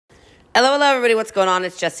Hello, everybody. What's going on?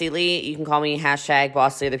 It's Jessie Lee. You can call me hashtag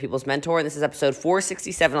Boss Lee, Other People's Mentor. And this is episode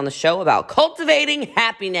 467 on the show about cultivating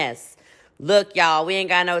happiness. Look, y'all, we ain't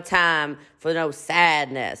got no time for no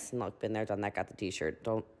sadness. And look, been there, done that, got the t-shirt.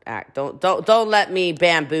 Don't let me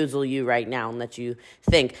bamboozle you right now and let you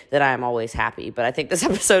think that I'm always happy. But I think this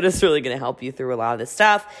episode is really going to help you through a lot of this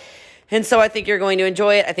stuff. And so I think you're going to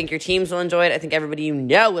enjoy it. I think your teams will enjoy it. I think everybody you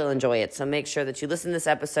know will enjoy it. So make sure that you listen to this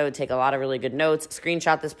episode, take a lot of really good notes,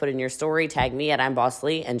 screenshot this, put it in your story, tag me at I'm Boss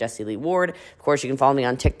Lee and Jessie Lee Ward. Of course, you can follow me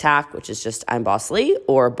on TikTok, which is just I'm Boss Lee,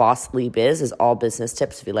 or Boss Lee Biz is all business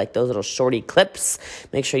tips. If you like those little shorty clips,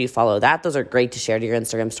 make sure you follow that. Those are great to share to your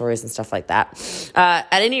Instagram stories and stuff like that. At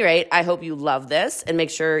any rate, I hope you love this, and make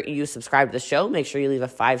sure you subscribe to the show. Make sure you leave a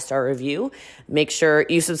 5-star review. Make sure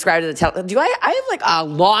you subscribe to the I have like a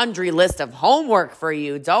laundry list of homework for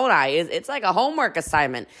you, don't I? It's like a homework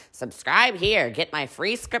assignment. Subscribe here. Get my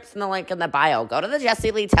free scripts in the link in the bio. Go to the Jessie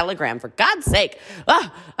Lee Telegram. For God's sake.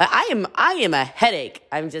 I am a headache.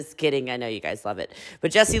 I'm just kidding. I know you guys love it.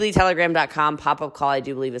 But JessieLeeTelegram.com pop-up call, I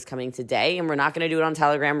do believe, is coming today. And we're not going to do it on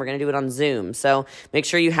Telegram. We're going to do it on Zoom. So make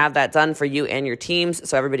sure you have that done for you and your teams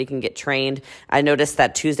so everybody can get trained. I noticed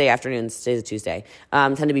that Tuesday afternoons, today's a Tuesday,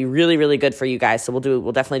 tend to be really, really good for you guys. So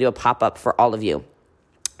we'll definitely do a pop-up for all of you.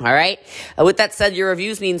 All right. With that said, your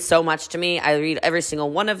reviews mean so much to me. I read every single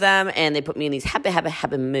one of them, and they put me in these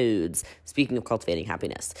happy moods. Speaking of cultivating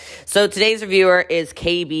happiness. So today's reviewer is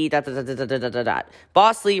KB.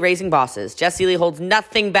 Boss Lee, raising bosses. Jessie Lee holds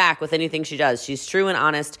nothing back with anything she does. She's true and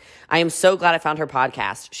honest. I am so glad I found her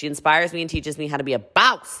podcast. She inspires me and teaches me how to be a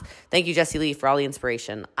boss. Thank you, Jessie Lee, for all the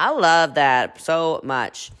inspiration. I love that so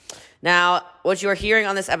much. Now, what you are hearing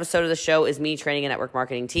on this episode of the show is me training a network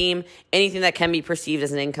marketing team. Anything that can be perceived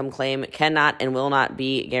as an income claim cannot and will not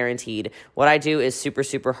be guaranteed. What I do is super,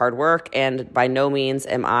 super hard work, and by no means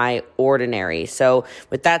am I ordinary. So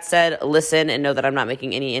with that said, listen and know that I'm not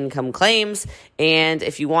making any income claims. And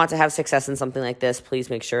if you want to have success in something like this, please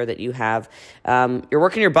make sure that you have, you're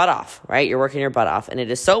working your butt off, right? You're working your butt off. And it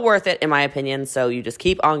is so worth it, in my opinion. So you just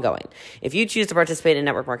keep on going. If you choose to participate in a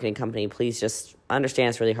network marketing company, please just understand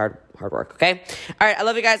it's really hard work, okay? All right, I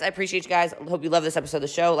love you guys. I appreciate you guys. I hope you love this episode of the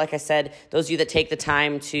show. Like I said, those of you that take the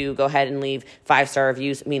time to go ahead and leave 5-star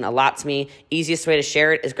reviews mean a lot to me. Easiest way to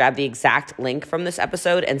share it is grab the exact link from this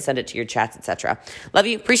episode and send it to your chats, etc. Love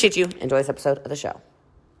you. Appreciate you. Enjoy this episode of the show.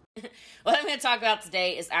 What I'm going to talk about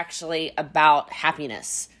today is actually about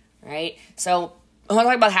happiness, right? So I want to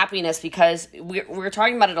talk about happiness because we're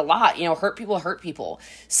talking about it a lot. You know, hurt people.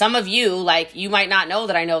 Some of you, like, you might not know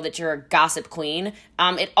that I know that you're a gossip queen.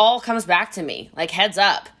 It all comes back to me. Like, heads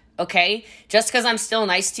up, okay? Just because I'm still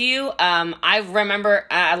nice to you,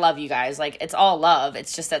 I love you guys. Like, it's all love.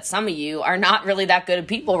 It's just that some of you are not really that good at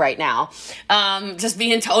people right now. Just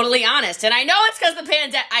being totally honest. And I know it's because of the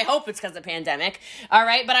pandemic. I hope it's because of the pandemic. All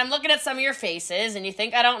right? But I'm looking at some of your faces, and you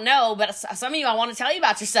think I don't know, but some of you, I want to tell you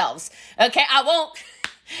about yourselves. Okay? I won't,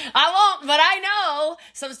 but I know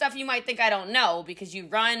some stuff you might think I don't know because you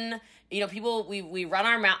run, people, we run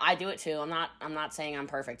our mouth. I do it too. I'm not saying I'm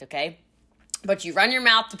perfect, okay? But you run your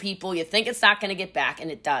mouth to people, you think it's not going to get back,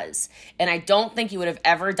 and it does. And I don't think you would have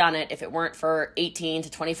ever done it if it weren't for 18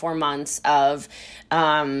 to 24 months of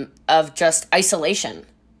just isolation.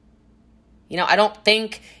 I don't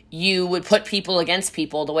think you would put people against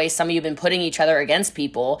people the way some of you have been putting each other against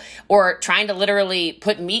people, or trying to literally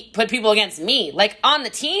put people against me, like on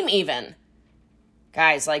the team even.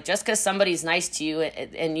 Guys, like, just because somebody's nice to you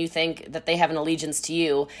and you think that they have an allegiance to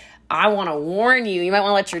you, I want to warn you, you might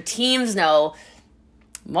want to let your teams know,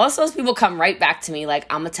 most of those people come right back to me like,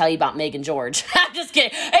 I'm going to tell you about Megan George. I'm just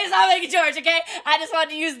kidding. It's not Megan George, okay? I just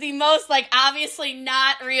wanted to use the most, obviously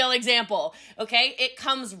not real example, okay? It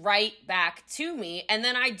comes right back to me, and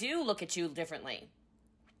then I do look at you differently,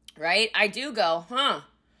 right? I do go,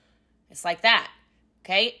 it's like that,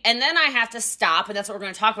 okay? And then I have to stop, and that's what we're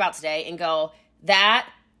going to talk about today, and go, that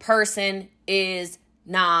person is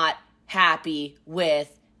not happy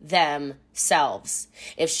with themselves.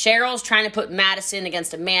 If Cheryl's trying to put Madison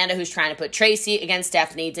against Amanda, who's trying to put Tracy against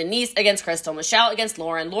Stephanie, Denise against Crystal, Michelle against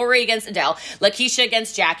Lauren, Lori against Adele, Lakeisha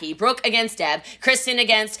against Jackie, Brooke against Deb, Kristen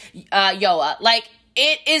against Yoa.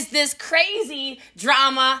 It is this crazy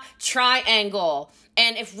drama triangle.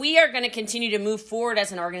 And if we are going to continue to move forward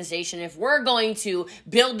as an organization, if we're going to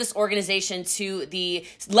build this organization to the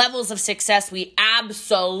levels of success we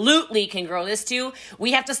absolutely can grow this to,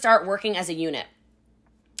 we have to start working as a unit.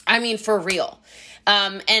 I mean, for real.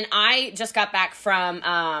 And I just got back from,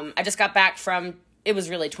 it was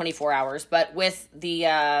really 24 hours, but with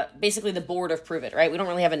the, basically the board of Prove It, right? We don't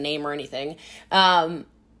really have a name or anything.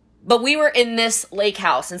 But we were in this lake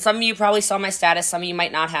house, and some of you probably saw my status, some of you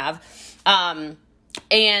might not have.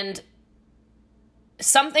 And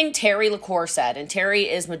something Terry LaCour said, and Terry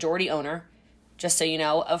is majority owner, just so you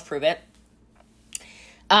know, of Prove It.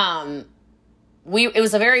 It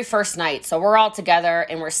was the very first night, so we're all together,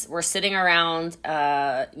 and we're sitting around,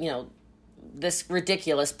 this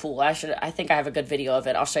ridiculous pool. I think I have a good video of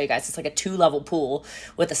it. I'll show you guys. It's like a 2-level pool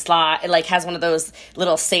with a slide. It like has one of those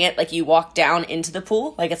little sand, like you walk down into the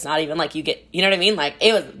pool. Like it's not even like you get, you know what I mean? Like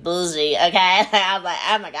it was bougie. Okay. I was like,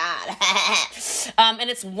 oh my God. And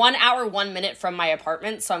it's 1 hour, 1 minute from my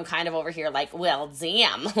apartment. So I'm kind of over here like, well,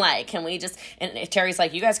 damn, like, can we just, and Terry's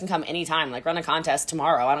like, you guys can come anytime, like run a contest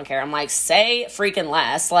tomorrow. I don't care. I'm like, say freaking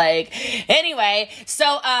less. Like, anyway,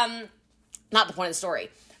 so, not the point of the story.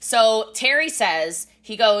 So Terry says,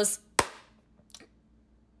 he goes,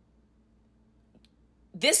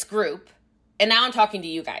 this group, and now I'm talking to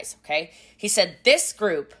you guys, okay? He said, this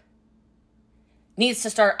group needs to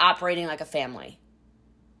start operating like a family.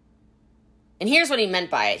 And here's what he meant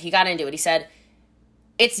by it. He got into it. He said,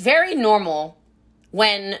 it's very normal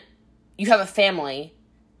when you have a family,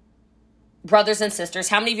 brothers and sisters.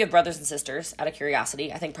 How many of you have brothers and sisters, out of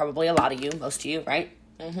curiosity? I think probably a lot of you, most of you, right?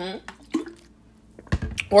 Mm-hmm.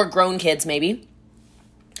 Or grown kids, maybe.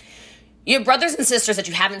 You have brothers and sisters that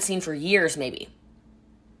you haven't seen for years, maybe.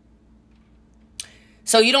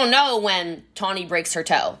 So you don't know when Tawny breaks her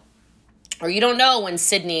toe. Or you don't know when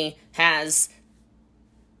Sydney has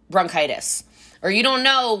bronchitis. Or you don't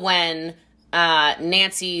know when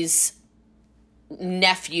Nancy's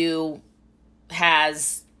nephew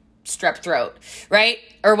has strep throat, right?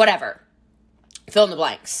 Or whatever. Fill in the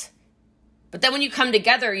blanks. But then when you come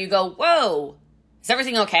together, you go, whoa, is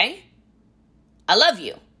everything okay? I love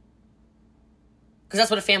you. Because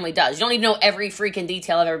that's what a family does. You don't need to know every freaking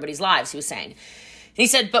detail of everybody's lives, he was saying. And he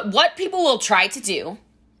said, but what people will try to do,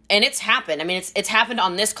 and it's happened. I mean, it's happened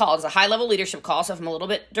on this call. It's a high-level leadership call, so if I'm a little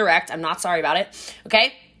bit direct, I'm not sorry about it,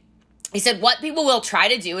 okay? He said, what people will try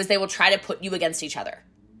to do is they will try to put you against each other.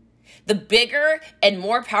 The bigger and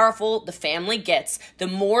more powerful the family gets, the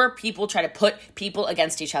more people try to put people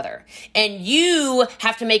against each other. And you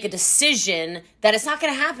have to make a decision that it's not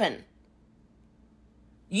going to happen.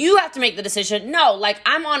 You have to make the decision, no, like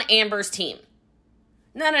I'm on Amber's team.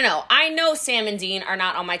 No. I know Sam and Dean are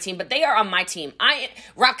not on my team, but they are on my team.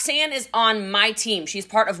 Roxanne is on my team. She's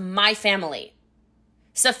part of my family.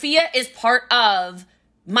 Sophia is part of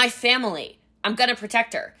my family. I'm going to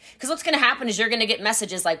protect her. Because what's going to happen is you're going to get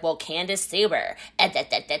messages like, well, Candace Saber, and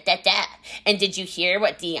did you hear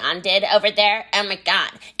what Dion did over there? Oh my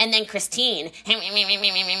God. And then Christine,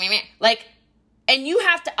 like, and you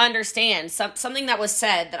have to understand something that was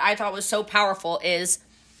said that I thought was so powerful is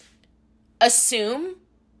assume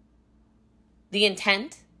the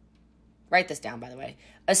intent. Write this down, by the way.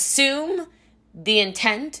 Assume the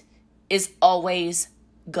intent is always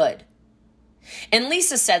good. And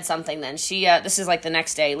Lisa said something then. This is like the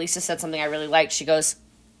next day. Lisa said something I really liked. She goes,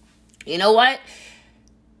 you know what?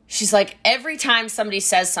 She's like, every time somebody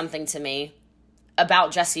says something to me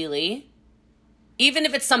about Jessie Lee, even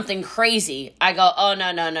if it's something crazy, I go, oh,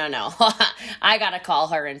 no. I got to call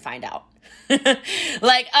her and find out.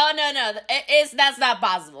 Like, oh, no, that's not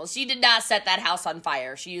possible. She did not set that house on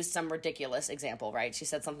fire. She used some ridiculous example, right? She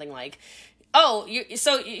said something like, oh,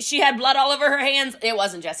 so she had blood all over her hands? It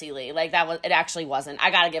wasn't Jessie Lee. Like, it actually wasn't.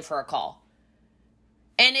 I got to give her a call.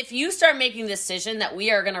 And if you start making the decision that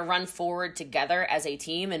we are going to run forward together as a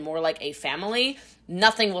team and more like a family,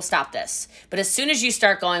 nothing will stop this. But as soon as you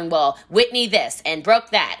start going, well, Whitney this, and Brooke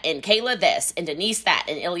that, and Kayla this, and Denise that,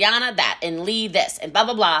 and Ilyana that, and Lee this, and blah,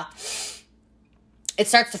 blah, blah, it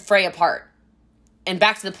starts to fray apart. And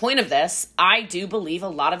back to the point of this, I do believe a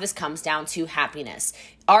lot of this comes down to happiness.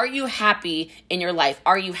 Are you happy in your life?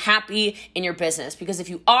 Are you happy in your business? Because if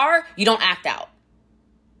you are, you don't act out.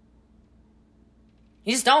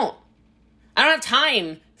 You just don't. I don't have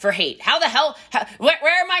time for hate. How the hell, where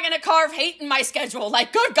am I going to carve hate in my schedule?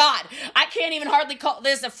 Like, good God, I can't even hardly call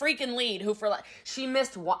this a freaking lead who she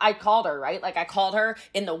missed, I called her, right? Like I called her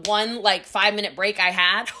in the 5-minute break I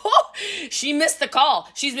had. She missed the call.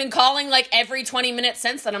 She's been calling like every 20 minutes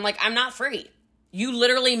since then. I'm like, I'm not free. You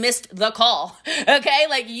literally missed the call, okay?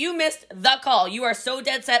 Like, you missed the call. You are so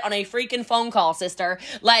dead set on a freaking phone call, sister.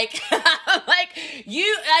 Like, I'll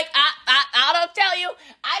tell you,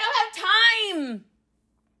 I don't have time.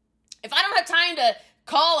 If I don't have time to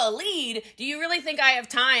call a lead, do you really think I have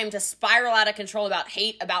time to spiral out of control about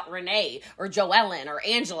hate about Renee or Joellen or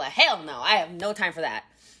Angela? Hell no, I have no time for that.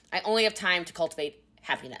 I only have time to cultivate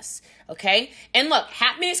happiness, okay? And look,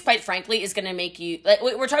 happiness, quite frankly, is going to make you, like,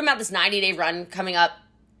 we're talking about this 90-day run coming up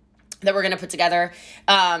that we're going to put together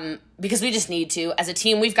because we just need to. As a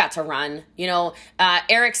team, we've got to run.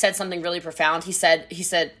 Eric said something really profound. He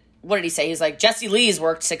said, what did he say? He's like, Jesse Lee's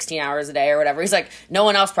worked 16 hours a day or whatever. He's like, no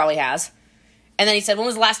one else probably has. And then he said, when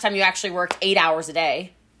was the last time you actually worked 8 hours a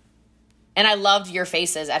day? And I loved your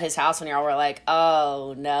faces at his house when y'all were like,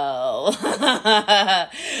 oh no.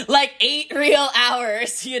 Like 8 real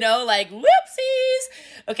hours, like whoopsies.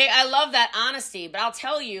 Okay, I love that honesty. But I'll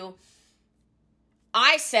tell you,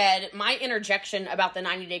 I said my interjection about the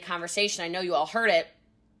 90-day conversation, I know you all heard it.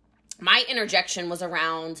 My interjection was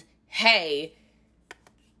around, hey,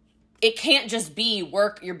 it can't just be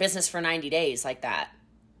work your business for 90 days like that.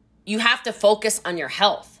 You have to focus on your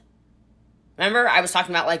health. Remember, I was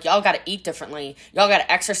talking about like y'all got to eat differently. Y'all got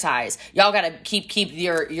to exercise. Y'all got to keep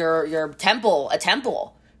your temple a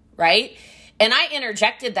temple, right? And I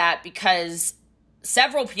interjected that because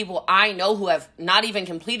several people I know who have not even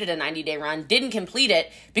completed a 90-day run didn't complete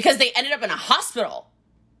it because they ended up in a hospital,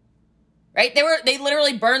 right? They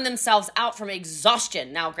literally burned themselves out from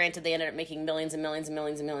exhaustion. Now, granted, they ended up making millions and millions and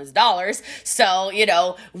millions and millions of dollars. So,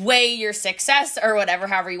 weigh your success or whatever,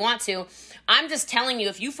 however you want to. I'm just telling you,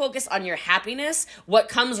 if you focus on your happiness, what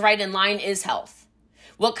comes right in line is health.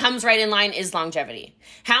 What comes right in line is longevity.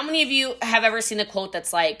 How many of you have ever seen the quote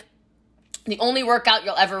that's like, the only workout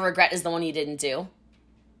you'll ever regret is the one you didn't do? You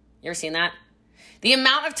ever seen that? The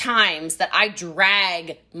amount of times that I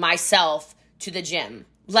drag myself to the gym,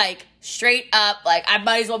 like straight up, like I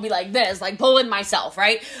might as well be like this, like pulling myself,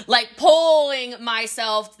 right? Like pulling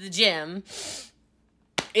myself to the gym.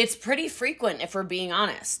 It's pretty frequent if we're being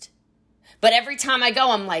honest. But every time I go,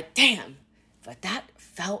 I'm like, damn, but that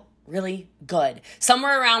felt really good.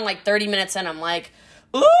 Somewhere around like 30 minutes in, I'm like,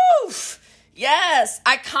 oof. Yes,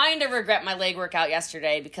 I kind of regret my leg workout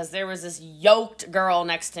yesterday because there was this yoked girl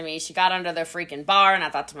next to me. She got under the freaking bar, and I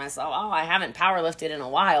thought to myself, oh, I haven't powerlifted in a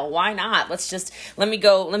while. Why not? Let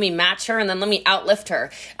me match her, and then let me outlift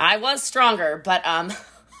her. I was stronger, but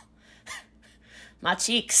my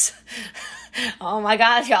cheeks. Oh my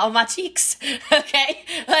God, y'all, my cheeks. Okay,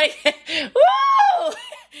 like, woo!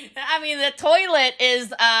 I mean, the toilet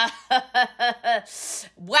is,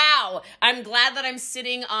 wow. I'm glad that I'm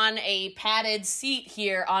sitting on a padded seat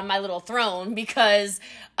here on my little throne because,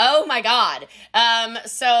 oh my God.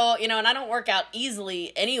 So, and I don't work out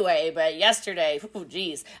easily anyway, but yesterday,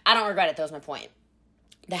 geez, I don't regret it. That was my point.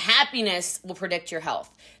 The happiness will predict your health.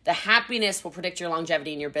 The happiness will predict your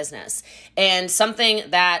longevity in your business. And something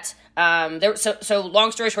that, so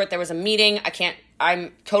long story short, there was a meeting.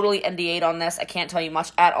 I'm totally NDA'd on this. I can't tell you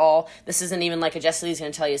much at all. This isn't even like a Jesse Lee's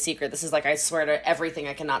going to tell you a secret. This is like, I swear to everything,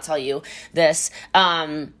 I cannot tell you this.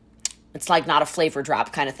 It's like not a flavor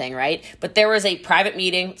drop kind of thing, right? But there was a private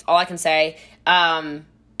meeting. That's all I can say.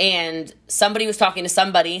 And somebody was talking to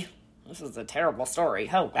somebody. This is a terrible story.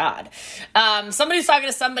 Oh, God. Somebody was talking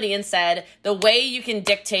to somebody and said, the way you can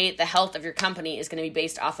dictate the health of your company is going to be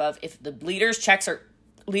based off of if the leaders' checks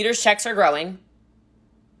are growing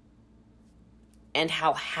and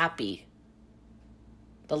how happy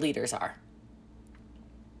the leaders are.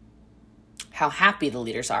 How happy the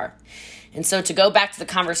leaders are. And so to go back to the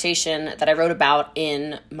conversation that I wrote about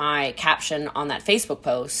in my caption on that Facebook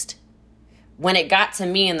post, when it got to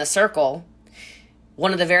me in the circle,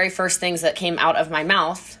 one of the very first things that came out of my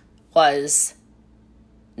mouth was,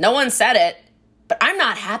 no one said it, but I'm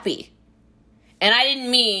not happy. And I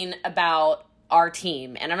didn't mean about our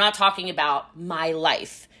team. And I'm not talking about my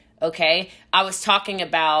life, okay? I was talking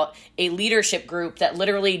about a leadership group that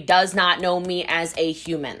literally does not know me as a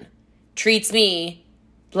human, treats me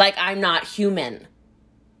like I'm not human,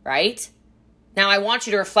 right? Now, I want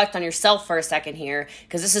you to reflect on yourself for a second here,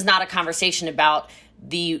 because this is not a conversation about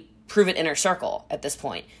the Prove It inner circle at this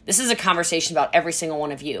point. This is a conversation about every single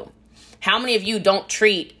one of you. How many of you don't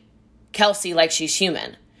treat Kelsey like she's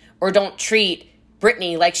human? Or don't treat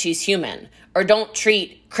Brittany like she's human? Or don't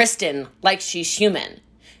treat Kristen like she's human?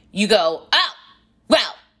 You go, oh,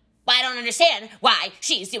 well, I don't understand why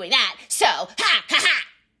she's doing that, so ha, ha, ha,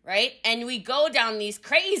 right? And we go down these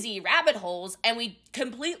crazy rabbit holes and we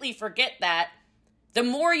completely forget that the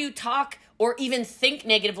more you talk or even think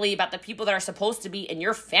negatively about the people that are supposed to be in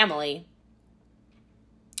your family,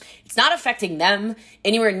 it's not affecting them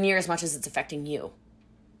anywhere near as much as it's affecting you.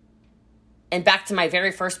 And back to my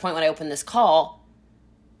very first point when I opened this call,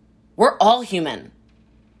 we're all human.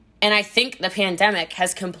 And I think the pandemic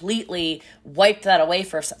has completely wiped that away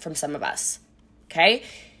from some of us, okay?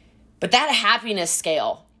 But that happiness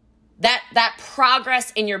scale, that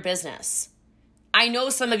progress in your business, I know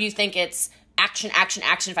some of you think it's action, action,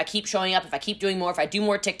 action. If I keep showing up, if I keep doing more, if I do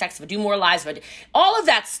more TikToks, if I do more lives, all of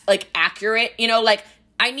that's like accurate. Like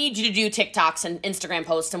I need you to do TikToks and Instagram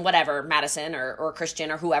posts and whatever, Madison or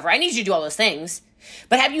Christian or whoever. I need you to do all those things.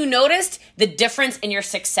 But have you noticed the difference in your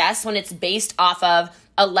success when it's based off of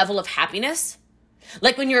a level of happiness?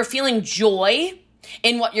 Like when you're feeling joy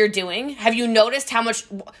in what you're doing, have you noticed how much,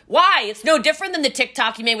 why? It's no different than the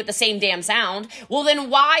TikTok you made with the same damn sound. Well,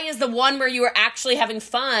 then why is the one where you are actually having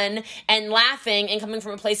fun and laughing and coming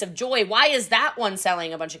from a place of joy, why is that one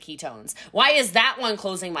selling a bunch of ketones? Why is that one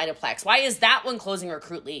closing Mitoplex? Why is that one closing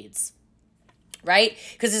recruit leads? Right?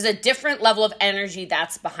 Because there's a different level of energy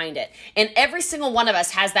that's behind it. And every single one of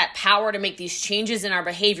us has that power to make these changes in our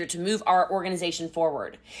behavior to move our organization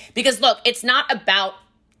forward. Because look, it's not about,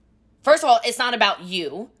 first of all, it's not about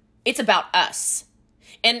you. It's about us.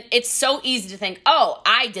 And it's so easy to think, oh,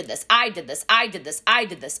 I did this, I did this, I did this, I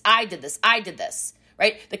did this, I did this, I did this.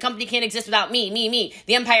 Right? The company can't exist without me, me, me.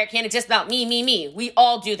 The empire can't exist without me, me, me. We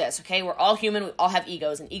all do this, okay? We're all human. We all have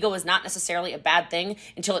egos. And ego is not necessarily a bad thing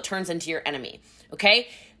until it turns into your enemy, okay?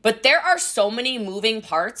 But there are so many moving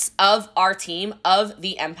parts of our team, of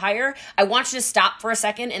the empire. I want you to stop for a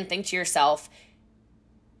second and think to yourself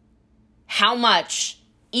how much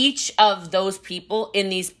each of those people in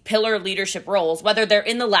these pillar leadership roles, whether they're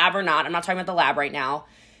in the lab or not, I'm not talking about the lab right now,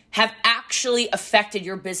 have actually affected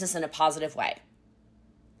your business in a positive way.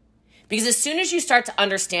 Because as soon as you start to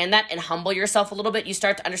understand that and humble yourself a little bit, you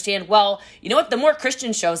start to understand, well, you know what? The more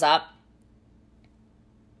Christian shows up,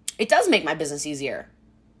 it does make my business easier,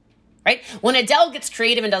 right? When Adele gets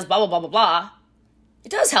creative and does blah, blah, blah, blah, blah,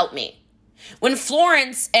 it does help me. When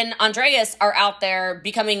Florence and Andreas are out there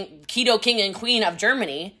becoming keto king and queen of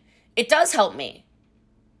Germany, it does help me,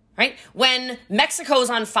 right? When Mexico's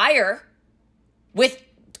on fire with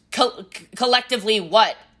collectively,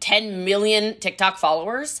 10 million TikTok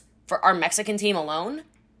followers for our Mexican team alone,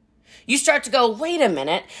 you start to go, wait a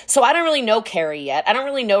minute. So I don't really know Carrie yet. I don't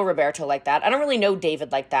really know Roberto like that. I don't really know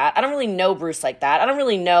David like that. I don't really know Bruce like that. I don't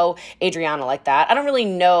really know Adriana like that. I don't really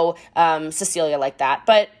know Cecilia like that.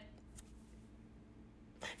 But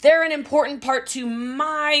they're an important part to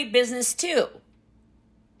my business too,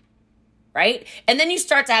 right? And then you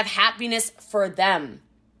start to have happiness for them.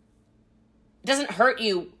 It doesn't hurt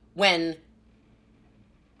you when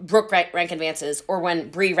Brooke rank advances or when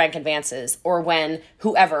Bree rank advances or when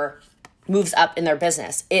whoever moves up in their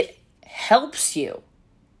business. It helps you.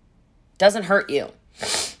 Doesn't hurt you,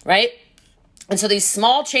 right? And so these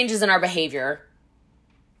small changes in our behavior,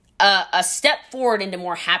 a step forward into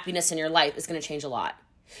more happiness in your life is going to change a lot.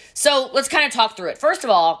 So let's kind of talk through it. First of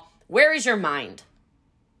all, where is your mind?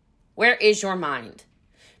 Where is your mind?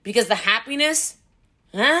 Because the happiness,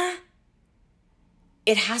 it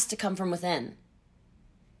has to come from within.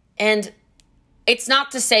 And it's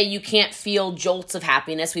not to say you can't feel jolts of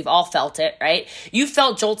happiness. We've all felt it, right? You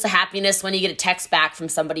felt jolts of happiness when you get a text back from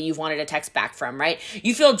somebody you've wanted a text back from, right?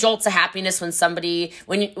 You feel jolts of happiness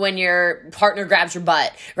when your partner grabs your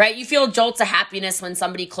butt, right? You feel jolts of happiness when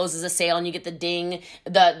somebody closes a sale and you get the ding,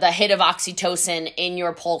 the hit of oxytocin in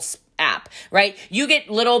your Pulse app, right? You get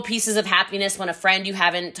little pieces of happiness when a friend you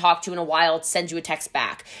haven't talked to in a while sends you a text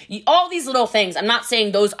back. All these little things. I'm not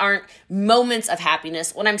saying those aren't moments of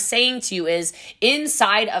happiness. What I'm saying to you is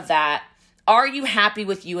inside of that, are you happy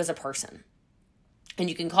with you as a person? And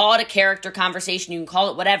you can call it a character conversation. You can call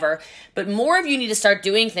it whatever, but more of you need to start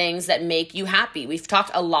doing things that make you happy. We've talked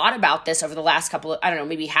a lot about this over the last couple of,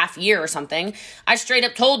 maybe half year or something. I straight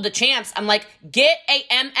up told the champs, I'm like, get a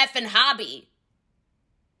MFing hobby.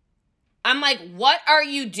 I'm like, what are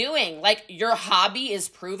you doing? Like, your hobby is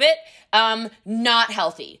prove it, not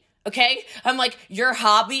healthy, okay? I'm like, your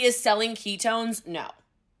hobby is selling ketones? No.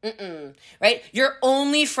 Right? Your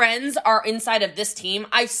only friends are inside of this team.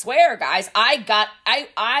 I swear, guys,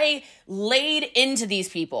 I laid into these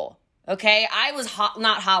people, okay? I was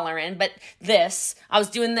not hollering, but I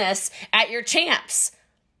was doing this at your champs.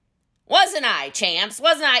 Wasn't I, champs?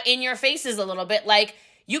 Wasn't I in your faces a little bit like,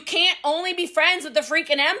 you can't only be friends with the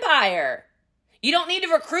freaking empire. You don't need to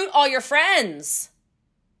recruit all your friends.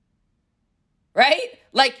 Right?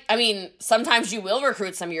 Like, sometimes you will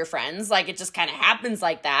recruit some of your friends. Like, it just kind of happens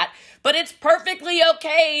like that. But it's perfectly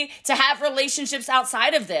okay to have relationships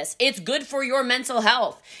outside of this. It's good for your mental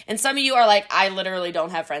health. And some of you are like, I literally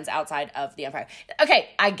don't have friends outside of the empire. Okay,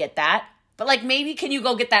 I get that. But like, maybe can you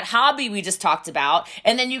go get that hobby we just talked about,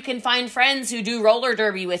 and then you can find friends who do roller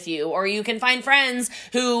derby with you, or you can find friends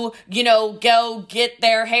who, go get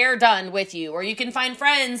their hair done with you, or you can find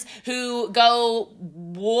friends who go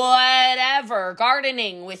whatever,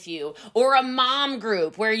 gardening with you, or a mom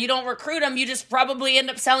group where you don't recruit them, you just probably end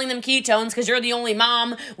up selling them ketones because you're the only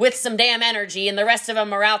mom with some damn energy and the rest of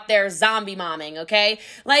them are out there zombie momming, okay?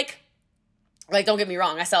 Like, Like, don't get me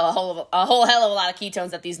wrong, I sell a whole hell of a lot of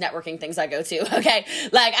ketones at these networking things I go to, okay?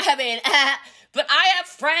 Like, I mean, but I have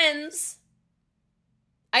friends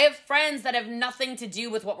that have nothing to do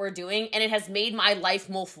with what we're doing, and it has made my life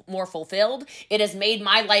more fulfilled. It has made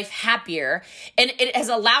my life happier, and it has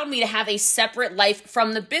allowed me to have a separate life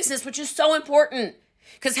from the business, which is so important.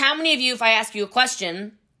 Because how many of you, if I ask you a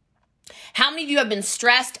question, how many of you have been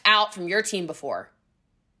stressed out from your team before?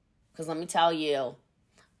 Because let me tell you,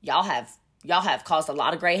 y'all have caused a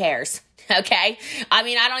lot of gray hairs, okay? I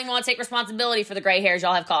mean, I don't even want to take responsibility for the gray hairs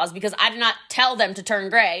y'all have caused because I did not tell them to turn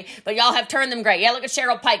gray, but y'all have turned them gray. Yeah, look at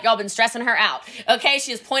Cheryl Pike. Y'all been stressing her out, okay?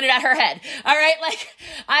 She has pointed at her head, all right? Like,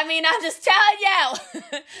 I mean, I'm just telling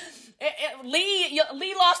you.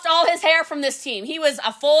 Lee lost all his hair from this team. He was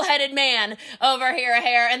a full-headed man over here,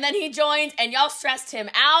 and then he joined, and y'all stressed him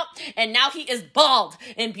out, and now he is bald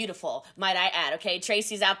and beautiful, might I add, okay?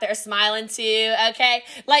 Tracy's out there smiling too, okay?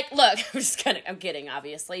 Like, look, I'm kidding,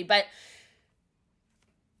 obviously, but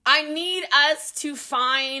I need us to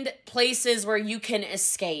find places where you can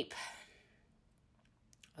escape,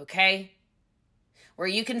 okay? Where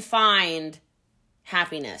you can find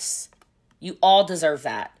happiness. You all deserve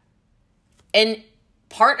that. And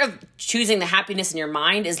part of choosing the happiness in your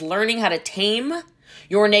mind is learning how to tame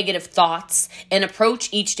your negative thoughts and approach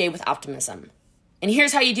each day with optimism. And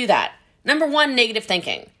here's how you do that. Number one, negative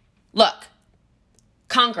thinking. Look,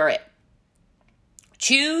 conquer it.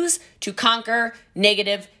 Choose to conquer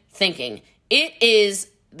negative thinking. It is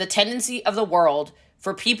the tendency of the world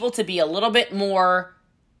for people to be a little bit more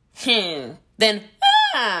than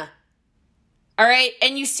all right,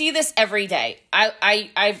 and you see this every day.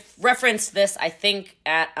 I've referenced this, I think,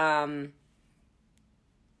 at, I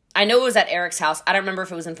know it was at Eric's house. I don't remember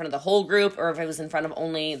if it was in front of the whole group or if it was in front of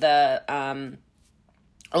only in front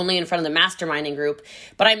of the masterminding group.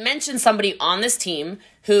 But I mentioned somebody on this team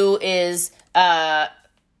who is,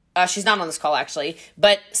 she's not on this call actually,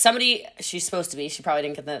 but she's supposed to be. She probably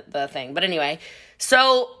didn't get the thing. But anyway,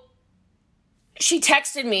 so she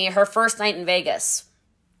texted me her first night in Vegas.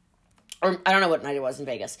 Or I don't know what night it was in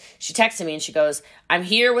Vegas. She texted me and she goes, I'm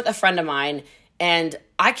here with a friend of mine and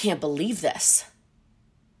I can't believe this.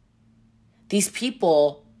 These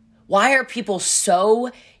people, why are people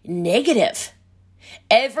so negative?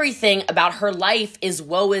 Everything about her life is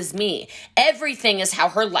woe is me. Everything is how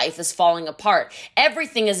her life is falling apart.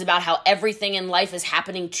 Everything is about how everything in life is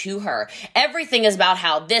happening to her. Everything is about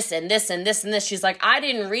how this and this and this and this. She's like, I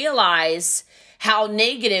didn't realize how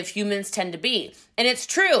negative humans tend to be. And it's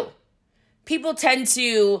true. People tend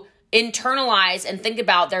to internalize and think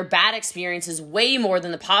about their bad experiences way more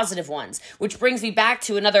than the positive ones, which brings me back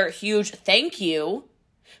to another huge thank you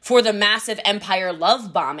for the massive empire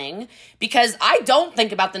love bombing, because I don't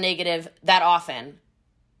think about the negative that often.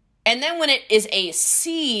 And then when it is a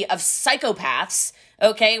sea of psychopaths,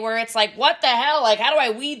 okay, where it's like, what the hell? Like, how do I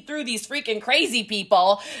weed through these freaking crazy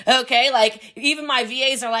people? Okay, like, even my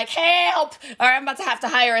VAs are like, help! All right, I'm about to have to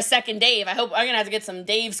hire a second Dave. I hope I'm going to have to get some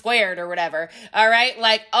Dave squared or whatever. All right,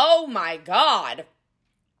 like, oh my God.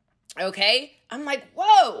 Okay, I'm like,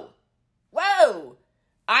 whoa.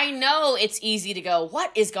 I know it's easy to go,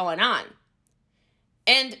 what is going on?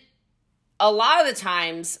 And a lot of the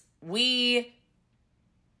times, we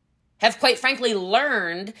have quite frankly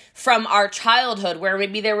learned from our childhood where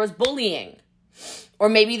maybe there was bullying, or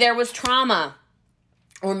maybe there was trauma,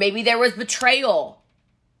 or maybe there was betrayal,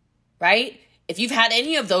 right? If you've had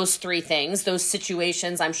any of those three things, those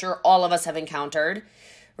situations, I'm sure all of us have encountered,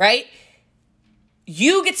 right?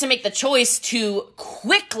 You get to make the choice to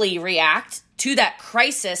quickly react to that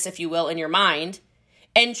crisis, if you will, in your mind,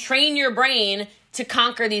 and train your brain to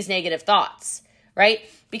conquer these negative thoughts, right?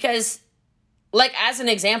 Because, like, as an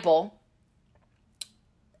example,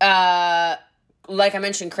 like I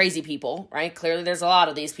mentioned, crazy people, right? Clearly there's a lot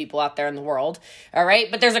of these people out there in the world, all right?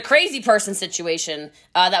 But there's a crazy person situation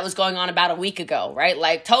that was going on about a week ago, right?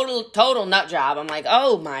 Like, total nut job. I'm like,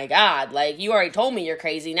 oh my God, like, you already told me you're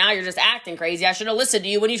crazy. Now you're just acting crazy. I should have listened to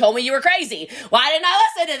you when you told me you were crazy. Why didn't I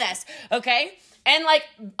listen to this? Okay? And like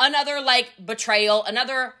another like betrayal,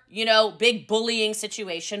 another, big bullying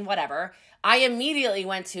situation, whatever. I immediately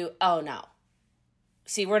went to, oh no.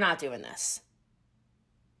 See, we're not doing this.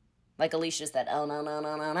 Like Alicia said, oh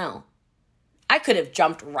no. I could have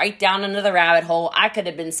jumped right down into the rabbit hole. I could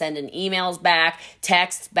have been sending emails back,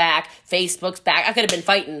 texts back, Facebooks back. I could have been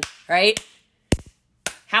fighting, right?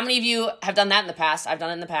 How many of you have done that in the past? I've done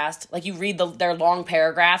it in the past. Like, you read their long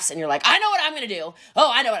paragraphs and you're like, I know what I'm going to do.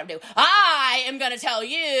 Oh, I know what I'm going to do. I am going to tell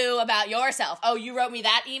you about yourself. Oh, you wrote me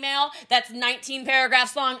that email? That's 19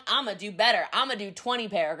 paragraphs long. I'm going to do better. I'm going to do 20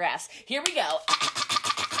 paragraphs. Here we go.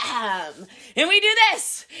 and we do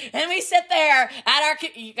this, and we sit there at our,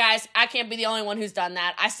 you guys, I can't be the only one who's done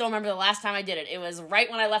that. I still remember the last time I did it. It was right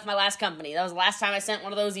when I left my last company. That was the last time I sent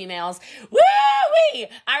one of those emails. Woo-wee!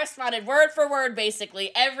 I responded word for word,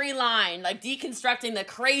 basically, every line, like deconstructing the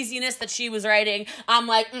craziness that she was writing. I'm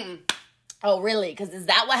like, oh, really? Because is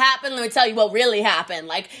that what happened? Let me tell you what really happened.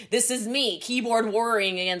 Like, this is me, keyboard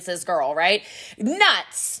warring against this girl, right?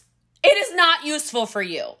 Nuts. It is not useful for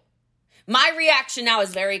you. My reaction now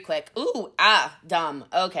is very quick. Ooh, dumb.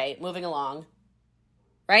 Okay, moving along.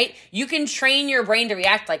 Right? You can train your brain to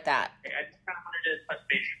react like that. I just kind of wanted to touch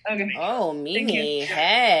base. Okay. Oh, Mimi.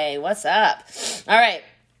 Hey, what's up? All right.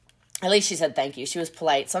 At least she said thank you. She was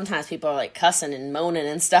polite. Sometimes people are like cussing and moaning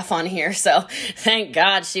and stuff on here. So thank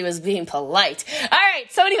God she was being polite. All right.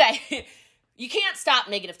 So anyway, you can't stop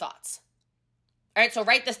negative thoughts. All right. So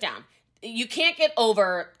write this down. You can't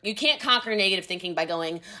conquer negative thinking by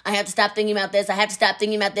going, I have to stop thinking about this. I have to stop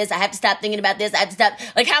thinking about this. I have to stop thinking about this. I have to stop.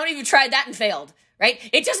 Like, how many of you tried that and failed? Right?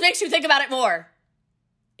 It just makes you think about it more.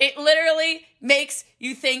 It literally makes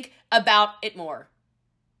you think about it more.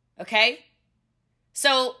 Okay?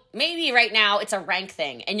 So maybe right now it's a rank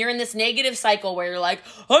thing and you're in this negative cycle where you're like,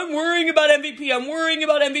 I'm worrying about MVP. I'm worrying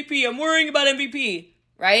about MVP. I'm worrying about MVP.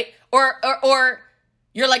 Right? Or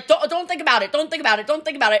you're like, don't think about it. Don't think about it. Don't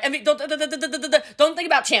think about it. Don't think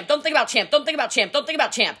about champ. Don't think about champ. Don't think about champ. Don't think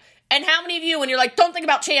about champ. And how many of you, when you're like, don't think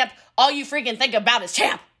about champ, all you freaking think about is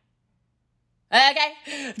champ?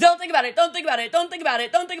 Okay? Don't think about it. Don't think about it. Don't think about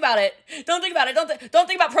it. Don't think about it. Don't think about it. Don't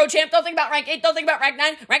think about pro champ. Don't think about rank 8. Don't think about rank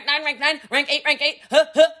 9. Rank 9, rank 9. Rank 8, rank 8.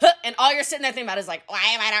 And all you're sitting there thinking about is like, why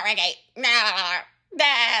am I not rank 8?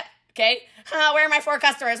 Okay? Where are my 4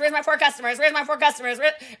 customers? Where's my 4 customers? Where's my 4 customers?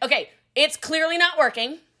 Okay. It's clearly not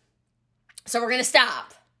working. So we're going to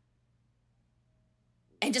stop.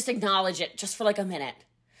 And just acknowledge it just for like a minute.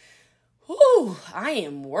 Whew, I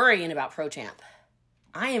am worrying about pro champ.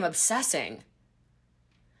 I am obsessing.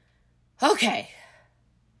 Okay.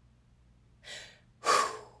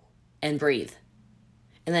 And breathe.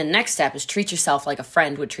 And then next step is treat yourself like a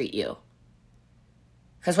friend would treat you.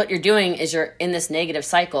 Because what you're doing is you're in this negative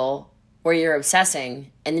cycle where you're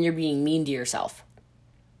obsessing and then you're being mean to yourself.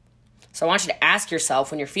 So I want you to ask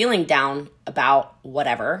yourself when you're feeling down about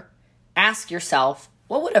whatever, ask yourself,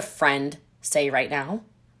 what would a friend say right now?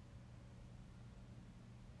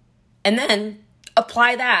 And then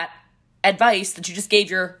apply that advice that you just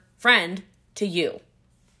gave your friend to you.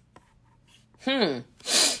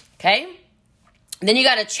 Okay? Then you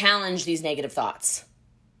got to challenge these negative thoughts.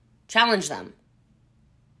 Challenge them.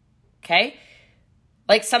 Okay?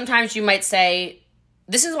 Like sometimes you might say,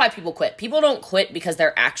 this is why people quit. People don't quit because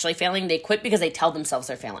they're actually failing. They quit because they tell themselves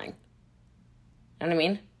they're failing. You know what I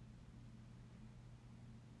mean?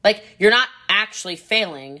 Like you're not actually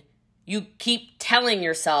failing. You keep telling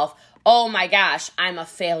yourself, oh my gosh, I'm a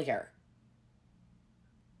failure.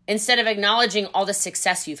 Instead of acknowledging all the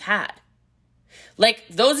success you've had. Like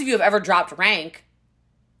those of you who have ever dropped rank,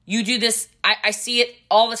 you do this, I see it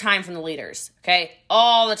all the time from the leaders, okay?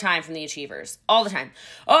 All the time from the achievers, all the time.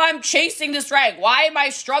 Oh, I'm chasing this rank. Why am I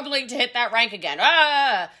struggling to hit that rank again?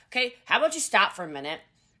 Okay, how about you stop for a minute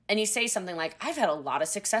and you say something like, I've had a lot of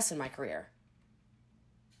success in my career.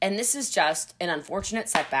 And this is just an unfortunate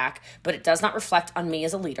setback, but it does not reflect on me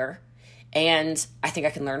as a leader. And I think I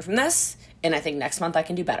can learn from this, and I think next month I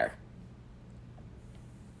can do better.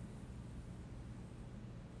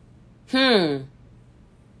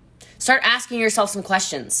 Start asking yourself some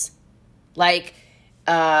questions. Like,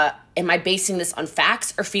 am I basing this on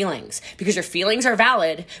facts or feelings? Because your feelings are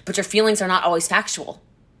valid, but your feelings are not always factual.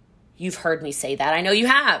 You've heard me say that. I know you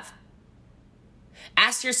have.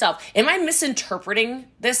 Ask yourself, am I misinterpreting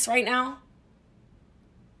this right now?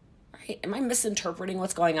 Right? Am I misinterpreting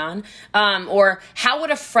what's going on? Or how would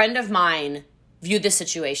a friend of mine view this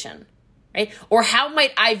situation? Right? Or how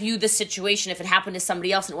might I view this situation if it happened to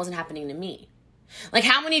somebody else and it wasn't happening to me? Like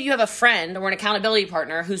how many of you have a friend or an accountability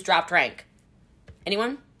partner who's dropped rank?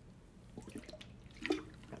 Anyone?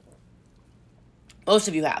 Most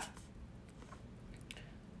of you have.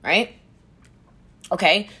 Right?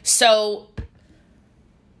 Okay, so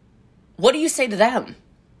what do you say to them?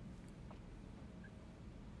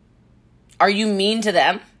 Are you mean to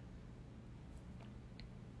them?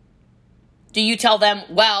 Do you tell them,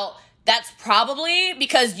 well, that's probably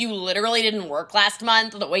because you literally didn't work last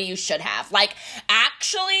month the way you should have. Like,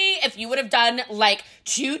 actually, if you would have done,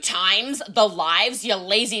 2 times the lives, you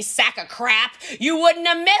lazy sack of crap, you wouldn't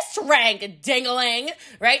have missed rank, dingling,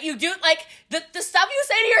 right? You do, the stuff you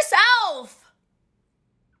say to yourself.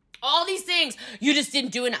 All these things. You just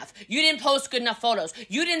didn't do enough. You didn't post good enough photos.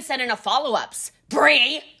 You didn't send enough follow-ups.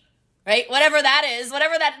 Brie, right? right? Whatever that is,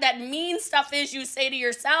 whatever that mean stuff is you say to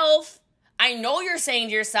yourself, I know you're saying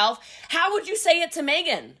to yourself, how would you say it to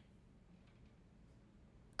Megan?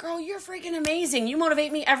 Girl, you're freaking amazing. You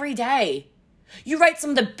motivate me every day. You write some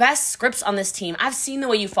of the best scripts on this team. I've seen the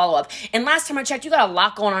way you follow up. And last time I checked, you got a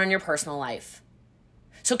lot going on in your personal life.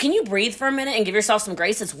 So can you breathe for a minute and give yourself some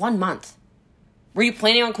grace? It's 1 month. Were you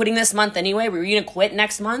planning on quitting this month anyway? Were you going to quit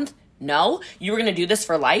next month? No? You were going to do this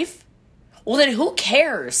for life? Well, then who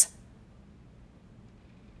cares?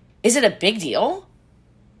 Is it a big deal?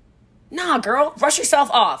 Nah, girl, brush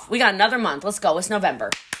yourself off. We got another month. Let's go. It's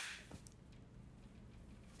November.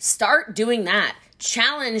 Start doing that.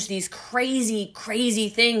 Challenge these crazy, crazy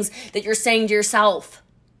things that you're saying to yourself.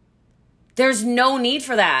 There's no need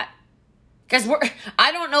for that. Because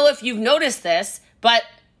I don't know if you've noticed this, but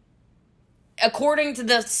according to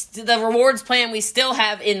the rewards plan we still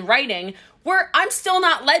have in writing, I'm still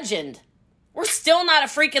not legend. We're still not a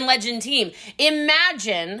freaking legend team.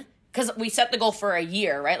 Imagine, because we set the goal for a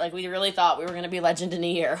year, right? Like we really thought we were going to be legend in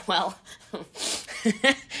a year. Well,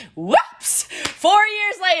 whoops! 4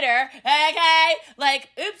 years later, okay? Like,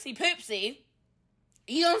 oopsie poopsie.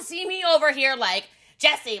 You don't see me over here like,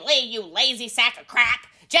 Jessie Lee, you lazy sack of crap.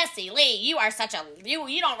 Jessie Lee, you are such a,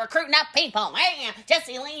 you don't recruit enough people.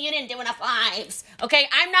 Jessie Lee, you didn't do enough lives. Okay,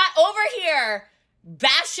 I'm not over here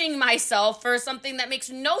bashing myself for something that makes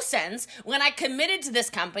no sense when I committed to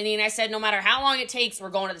this company and I said, no matter how long it takes,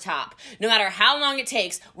 we're going to the top. No matter how long it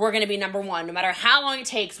takes, we're going to be number one. No matter how long it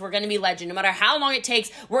takes, we're going to be legend. No matter how long it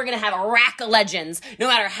takes, we're going to have a rack of legends. No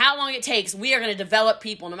matter how long it takes, we are going to develop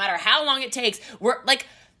people. No matter how long it takes, we're like,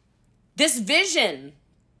 this vision,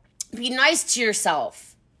 be nice to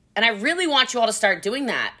yourself. And I really want you all to start doing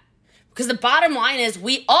that because the bottom line is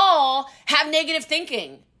we all have negative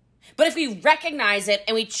thinking. But if we recognize it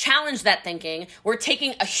and we challenge that thinking, we're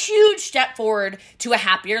taking a huge step forward to a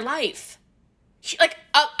happier life. Like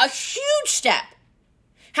a huge step.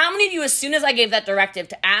 How many of you, as soon as I gave that directive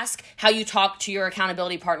to ask how you talk to your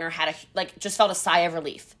accountability partner, had just felt a sigh of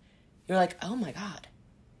relief? You're like, oh my God.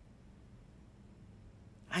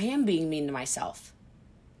 I am being mean to myself.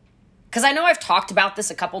 Because I know I've talked about this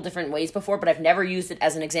a couple different ways before, but I've never used it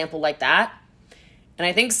as an example like that. And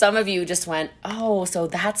I think some of you just went, oh, so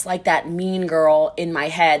that's like that mean girl in my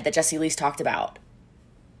head that Jessie Lee's talked about.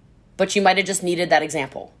 But you might have just needed that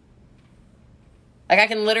example. Like I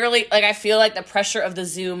can literally, I feel like the pressure of the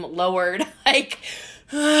Zoom lowered,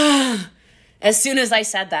 as soon as I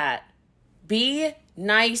said that. Be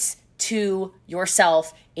nice to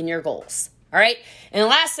yourself in your goals, all right? And the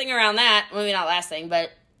last thing around that, maybe not last thing,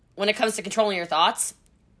 but when it comes to controlling your thoughts,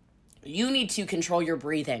 you need to control your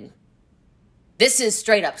breathing. This is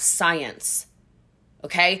straight up science,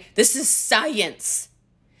 okay? This is science.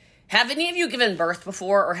 Have any of you given birth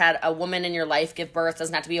before or had a woman in your life give birth?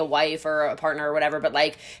 Doesn't have to be a wife or a partner or whatever, but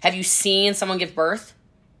have you seen someone give birth?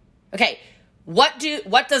 Okay, what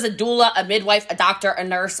does a doula, a midwife, a doctor, a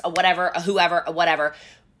nurse, a whatever, a whoever, a whatever,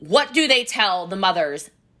 what do they tell the mothers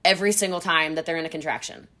every single time that they're in a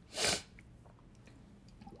contraction?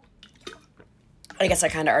 I guess I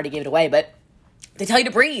kind of already gave it away, but they tell you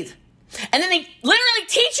to breathe. And then they literally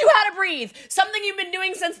teach you how to breathe. Something you've been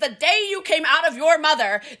doing since the day you came out of your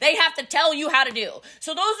mother, they have to tell you how to do.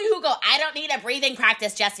 So those of you who go, I don't need a breathing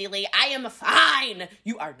practice, Jessie Lee. I am fine.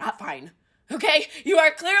 You are not fine. Okay? You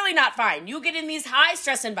are clearly not fine. You get in these high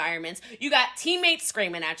stress environments. You got teammates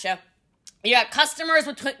screaming at you. You got customers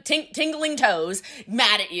with tingling toes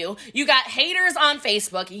mad at you. You got haters on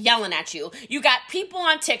Facebook yelling at you. You got people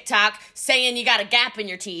on TikTok saying you got a gap in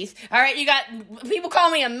your teeth. All right, you got people call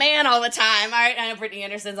me a man all the time. All right, I know Brittany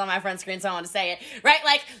Anderson's on my front screen, so I want to say it. Right,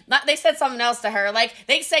 they said something else to her.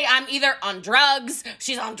 They say I'm either on drugs.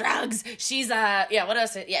 She's on drugs. She's what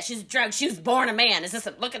else? Yeah, she's drugs. She was born a man. Is this?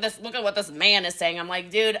 Look at this. Look at what this man is saying. I'm like,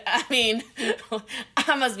 dude. I mean,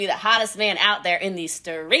 I must be the hottest man out there in these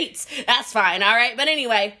streets. That's fine, all right? But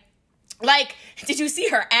anyway, did you see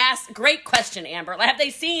her ass? Great question, Amber. Have they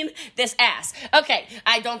seen this ass? Okay,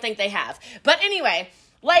 I don't think they have. But anyway,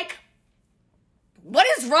 what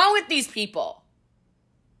is wrong with these people?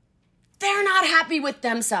 They're not happy with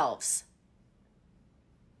themselves.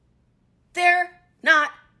 They're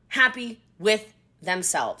not happy with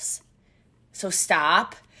themselves. So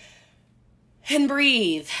stop and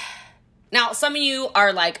breathe. Now, some of you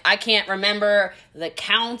are like, I can't remember the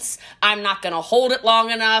counts. I'm not going to hold it long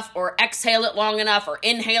enough or exhale it long enough or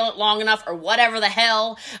inhale it long enough or whatever the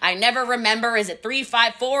hell. I never remember. Is it 3,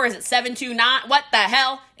 5, 4? Is it 7, 2, 9? What the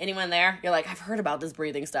hell? Anyone there? You're like, I've heard about this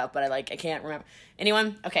breathing stuff, but I can't remember.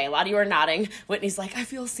 Anyone? Okay, a lot of you are nodding. Whitney's like, I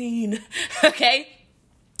feel seen. Okay?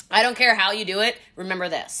 I don't care how you do it. Remember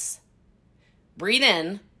this. Breathe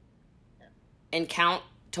in and count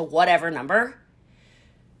to whatever number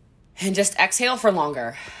and just exhale for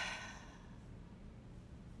longer.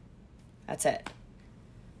 That's it.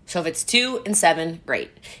 So if it's 2 and 7,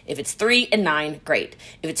 great. If it's 3 and 9, great.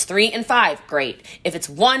 If it's 3 and 5, great. If it's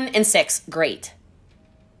 1 and 6, great.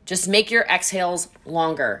 Just make your exhales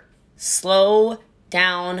longer. Slow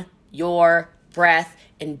down your breath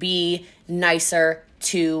and be nicer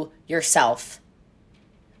to yourself.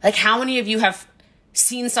 Like, how many of you have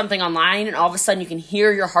seen something online and all of a sudden you can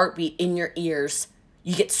hear your heartbeat in your ears?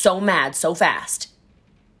 You get so mad so fast.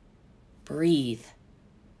 Breathe.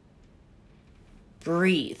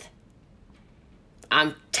 Breathe.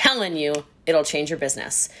 I'm telling you, it'll change your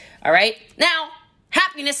business. All right? Now,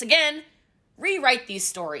 happiness again. Rewrite these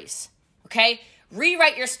stories. Okay?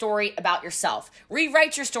 Rewrite your story about yourself.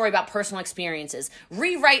 Rewrite your story about personal experiences.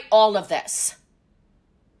 Rewrite all of this.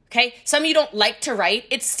 Okay? Some of you don't like to write.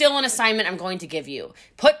 It's still an assignment I'm going to give you.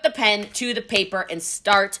 Put the pen to the paper and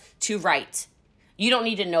start to write. You don't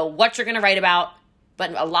need to know what you're going to write about,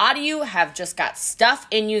 but a lot of you have just got stuff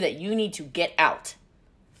in you that you need to get out.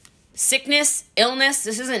 Sickness, illness,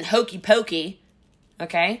 this isn't hokey pokey.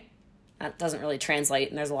 Okay? That doesn't really translate,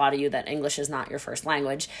 and there's a lot of you that English is not your first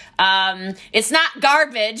language. It's not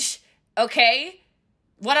garbage, okay?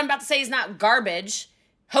 What I'm about to say is not garbage.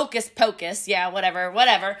 Hocus pocus, yeah,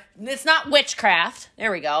 whatever. It's not witchcraft.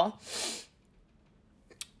 There we go.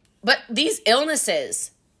 But these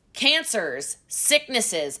illnesses, cancers,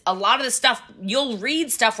 sicknesses, a lot of the stuff, you'll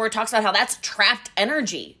read stuff where it talks about how that's trapped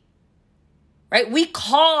energy, right? We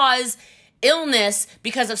cause illness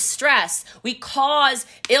because of stress. We cause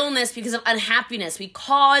illness because of unhappiness. We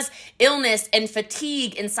cause illness and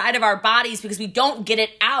fatigue inside of our bodies because we don't get it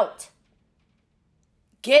out.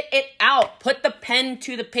 Get it out. Put the pen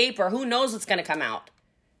to the paper. Who knows what's going to come out?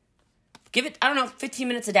 Give it, 15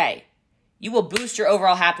 minutes a day. You will boost your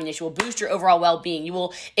overall happiness. You will boost your overall well-being. You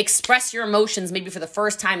will express your emotions maybe for the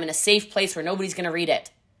first time in a safe place where nobody's going to read it.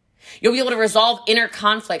 You'll be able to resolve inner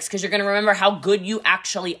conflicts because you're going to remember how good you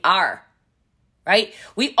actually are. Right?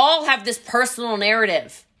 We all have this personal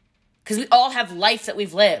narrative because we all have life that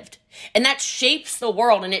we've lived. And that shapes the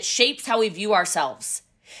world and it shapes how we view ourselves.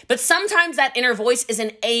 But sometimes that inner voice is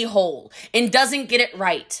an a-hole and doesn't get it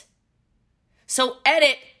right. So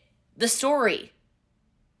edit the story.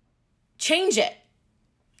 Change it.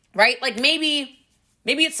 Right? Like maybe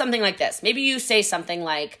it's something like this. Maybe you say something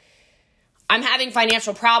like, I'm having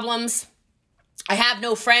financial problems. I have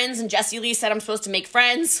no friends and Jessie Lee said I'm supposed to make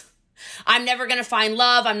friends. I'm never going to find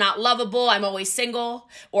love. I'm not lovable. I'm always single.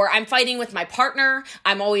 Or I'm fighting with my partner.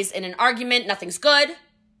 I'm always in an argument. Nothing's good.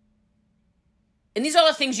 And these are all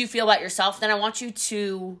the things you feel about yourself. Then I want you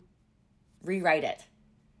to rewrite it.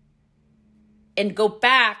 And go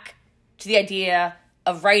back to the idea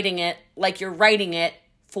of writing it like you're writing it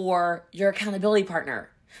for your accountability partner.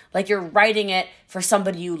 Like you're writing it for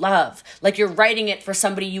somebody you love. Like you're writing it for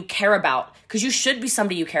somebody you care about. Because you should be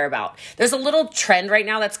somebody you care about. There's a little trend right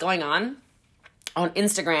now that's going on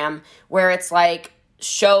Instagram where it's like,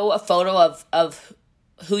 show a photo of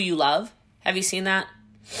who you love. Have you seen that?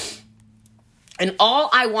 And all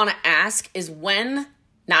I want to ask is when,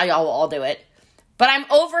 now y'all will all do it, but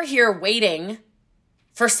I'm over here waiting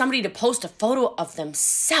for somebody to post a photo of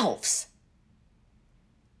themselves.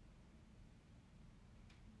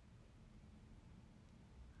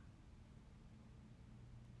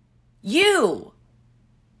 You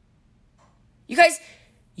guys,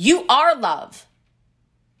 you are love.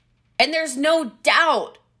 And there's no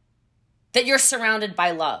doubt that you're surrounded by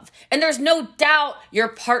love. And there's no doubt your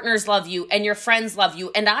partners love you and your friends love you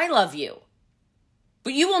and I love you.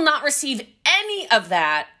 But you will not receive any of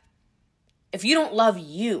that if you don't love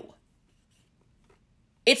you.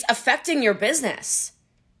 It's affecting your business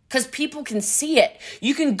because people can see it.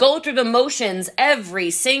 You can go through the motions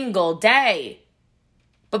every single day,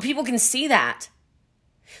 but people can see that.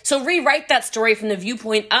 So rewrite that story from the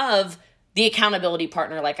viewpoint of the accountability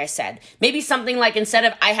partner, like I said. Maybe something like, instead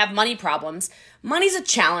of I have money problems, money's a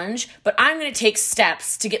challenge, but I'm going to take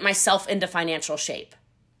steps to get myself into financial shape.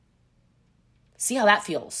 See how that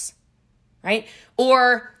feels, right?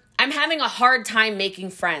 Or I'm having a hard time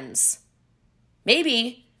making friends.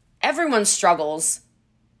 Maybe everyone struggles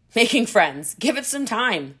making friends. Give it some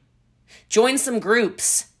time. Join some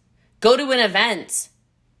groups. Go to an event.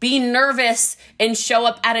 Be nervous and show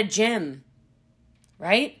up at a gym,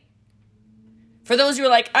 right? For those who are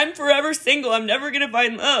like, I'm forever single, I'm never going to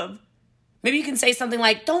find love. Maybe you can say something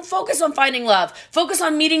like, don't focus on finding love. Focus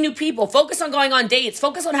on meeting new people. Focus on going on dates.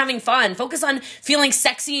 Focus on having fun. Focus on feeling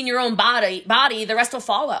sexy in your own body. The rest will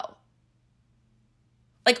follow.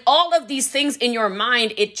 Like all of these things in your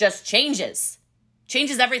mind, it just changes.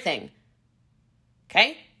 Changes everything.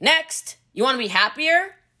 Okay? Next, you want to be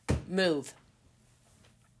happier? Move.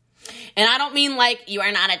 And I don't mean like you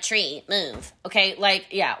are not a tree, move. Okay, like,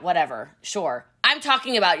 yeah, whatever, sure. I'm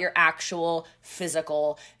talking about your actual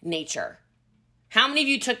physical nature. How many of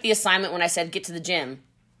you took the assignment when I said get to the gym?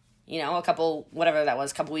 A couple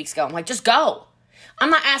weeks ago. I'm like, just go. I'm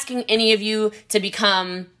not asking any of you to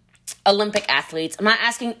become Olympic athletes. I'm not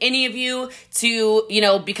asking any of you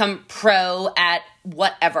to, become pro at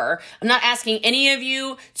whatever. I'm not asking any of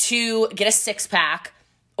you to get a 6-pack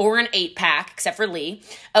or an 8-pack, except for Lee.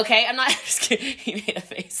 Okay, I'm not asking, he made a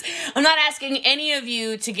face. I'm not asking any of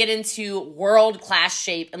you to get into world-class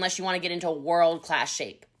shape unless you want to get into world-class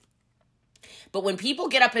shape. But when people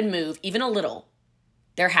get up and move, even a little,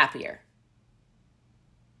 they're happier.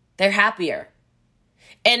 They're happier.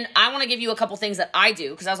 And I want to give you a couple things that I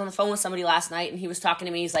do, because I was on the phone with somebody last night and he was talking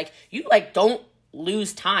to me. He's like, you don't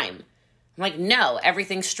lose time. I'm like, no,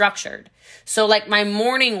 everything's structured. So like my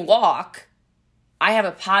morning walk, I have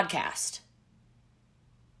a podcast,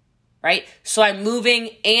 right? So I'm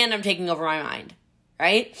moving and I'm taking over my mind,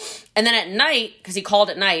 right? And then at night, because he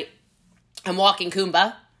called at night, I'm walking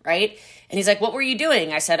Kumba, right? And he's like, what were you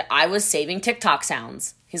doing? I said, I was saving TikTok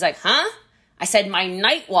sounds. He's like, huh? I said, my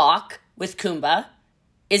night walk with Kumba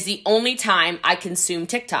is the only time I consume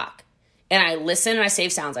TikTok. And I listen and I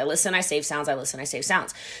save sounds. I listen, I save sounds. I listen, I save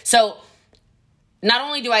sounds. So not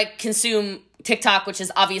only do I consume TikTok, which is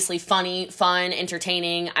obviously funny, fun,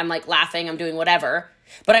 entertaining, I'm like laughing, I'm doing whatever,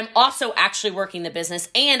 but I'm also actually working the business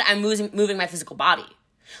and I'm moving my physical body.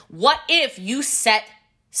 What if you set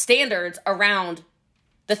standards around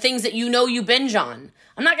the things that you binge on?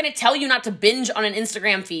 I'm not going to tell you not to binge on an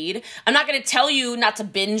Instagram feed. I'm not going to tell you not to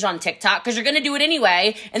binge on TikTok, because you're going to do it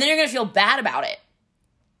anyway, and then you're going to feel bad about it.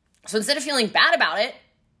 So instead of feeling bad about it,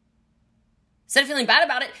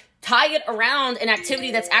 tie it around an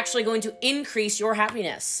activity that's actually going to increase your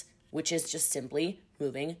happiness, which is just simply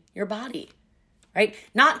moving your body, right?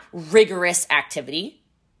 Not rigorous activity,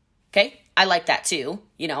 okay? I like that too.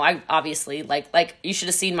 I obviously like you should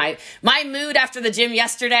have seen my mood after the gym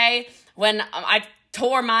yesterday when I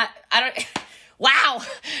tore my, wow.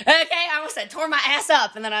 Okay, I almost said tore my ass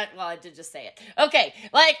up, and then I did just say it. Okay,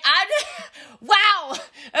 wow.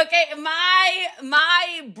 Okay,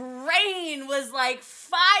 my brain was like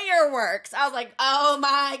fireworks. I was like, oh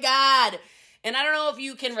my God. And I don't know if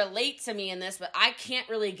you can relate to me in this, but I can't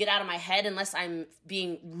really get out of my head unless I'm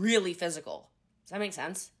being really physical. Does that make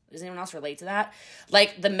sense? Does anyone else relate to that?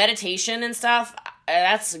 Like the meditation and stuff,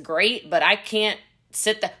 that's great, but I can't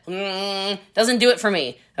sit there. Doesn't do it for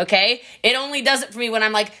me, okay? It only does it for me when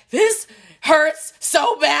I'm like, this hurts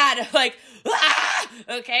so bad. Like,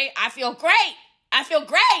 okay? I feel great.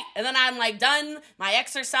 And then I'm like done my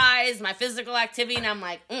exercise, my physical activity, and I'm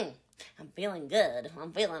like, I'm feeling good.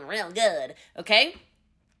 I'm feeling real good, okay?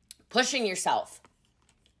 Pushing yourself,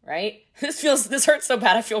 right? This hurts so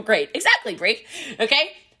bad, I feel great. Exactly, break,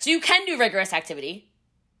 okay? So you can do rigorous activity,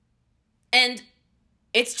 and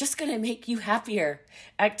it's just going to make you happier.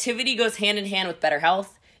 Activity goes hand in hand with better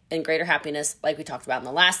health and greater happiness, like we talked about in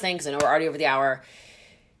the last thing, because I know we're already over the hour,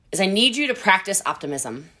 is I need you to practice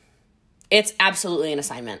optimism. It's absolutely an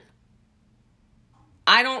assignment.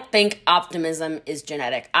 I don't think optimism is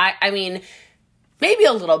genetic. I mean, maybe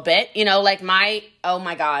a little bit, like my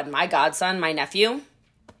godson, my nephew,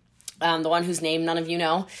 the one whose name none of you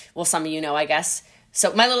know. Well, some of you know, I guess.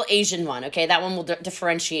 So my little Asian one, okay, that one will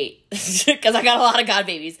differentiate because I got a lot of god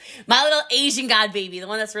babies. My little Asian god baby, the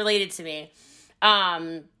one that's related to me,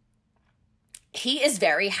 he is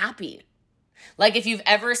very happy. Like if you've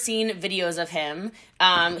ever seen videos of him,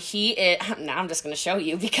 now I'm just going to show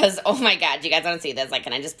you because, oh my God, you guys don't see this. Like,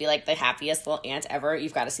 can I just be like the happiest little aunt ever?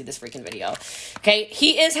 You've got to see this freaking video. Okay,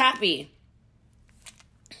 he is happy.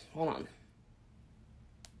 Hold on.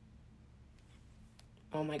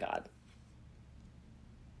 Oh my God.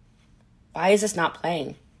 Why is this not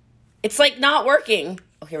playing? It's like not working.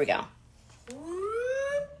 Oh, here we go.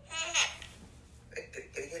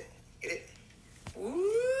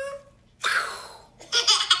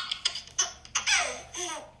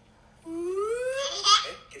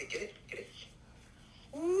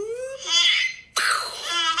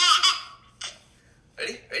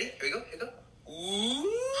 Ready? Here we go.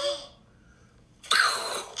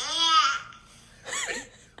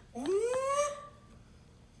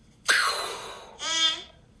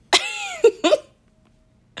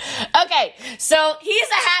 Okay, so he's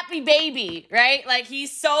a happy baby, right? Like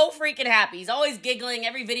he's so freaking happy. He's always giggling.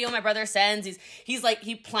 Every video my brother sends, he's like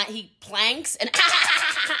he planks and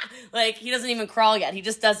like he doesn't even crawl yet. He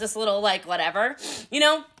just does this little like whatever,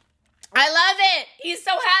 I love it. He's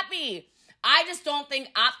so happy. I just don't think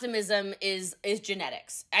optimism is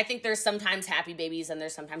genetics. I think there's sometimes happy babies and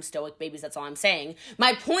there's sometimes stoic babies. That's all I'm saying.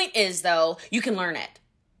 My point is, though, you can learn it.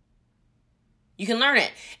 You can learn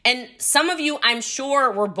it. And some of you, I'm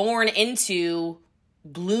sure, were born into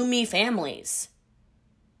gloomy families,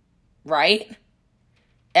 right?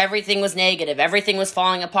 Everything was negative. Everything was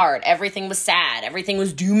falling apart. Everything was sad. Everything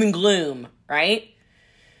was doom and gloom, right?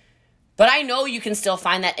 But I know you can still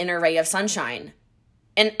find that inner ray of sunshine.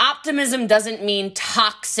 And optimism doesn't mean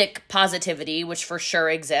toxic positivity, which for sure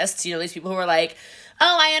exists. You know, these people who are like,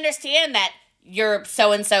 oh, I understand that your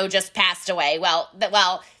so-and-so just passed away. Well,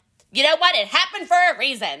 you know what? It happened for a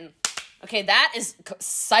reason. Okay, that is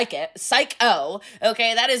psycho.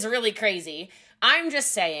 Okay, that is really crazy. I'm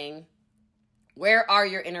just saying, where are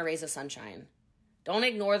your inner rays of sunshine? Don't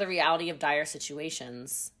ignore the reality of dire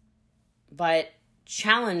situations, but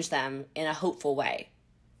challenge them in a hopeful way.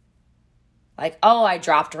 Like, oh, I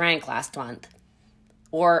dropped rank last month.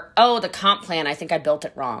 Or, oh, the comp plan, I think I built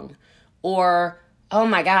it wrong. Or, oh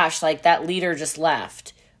my gosh, like that leader just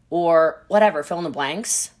left. Or whatever, fill in the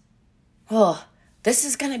blanks. Oh, this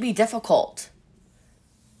is going to be difficult.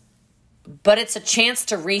 But it's a chance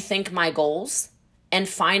to rethink my goals and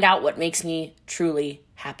find out what makes me truly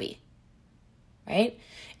happy. Right?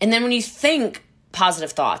 And then when you think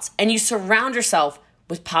positive thoughts and you surround yourself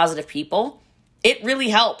with positive people, it really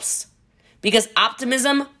helps. Because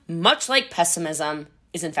optimism, much like pessimism,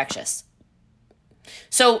 is infectious.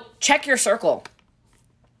 So check your circle.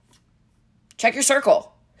 Check your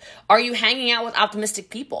circle. Are you hanging out with optimistic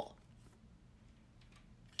people?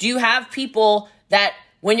 Do you have people that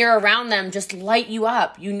when you're around them just light you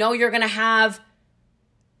up? You know you're going to have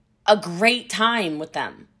a great time with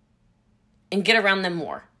them, and get around them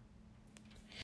more.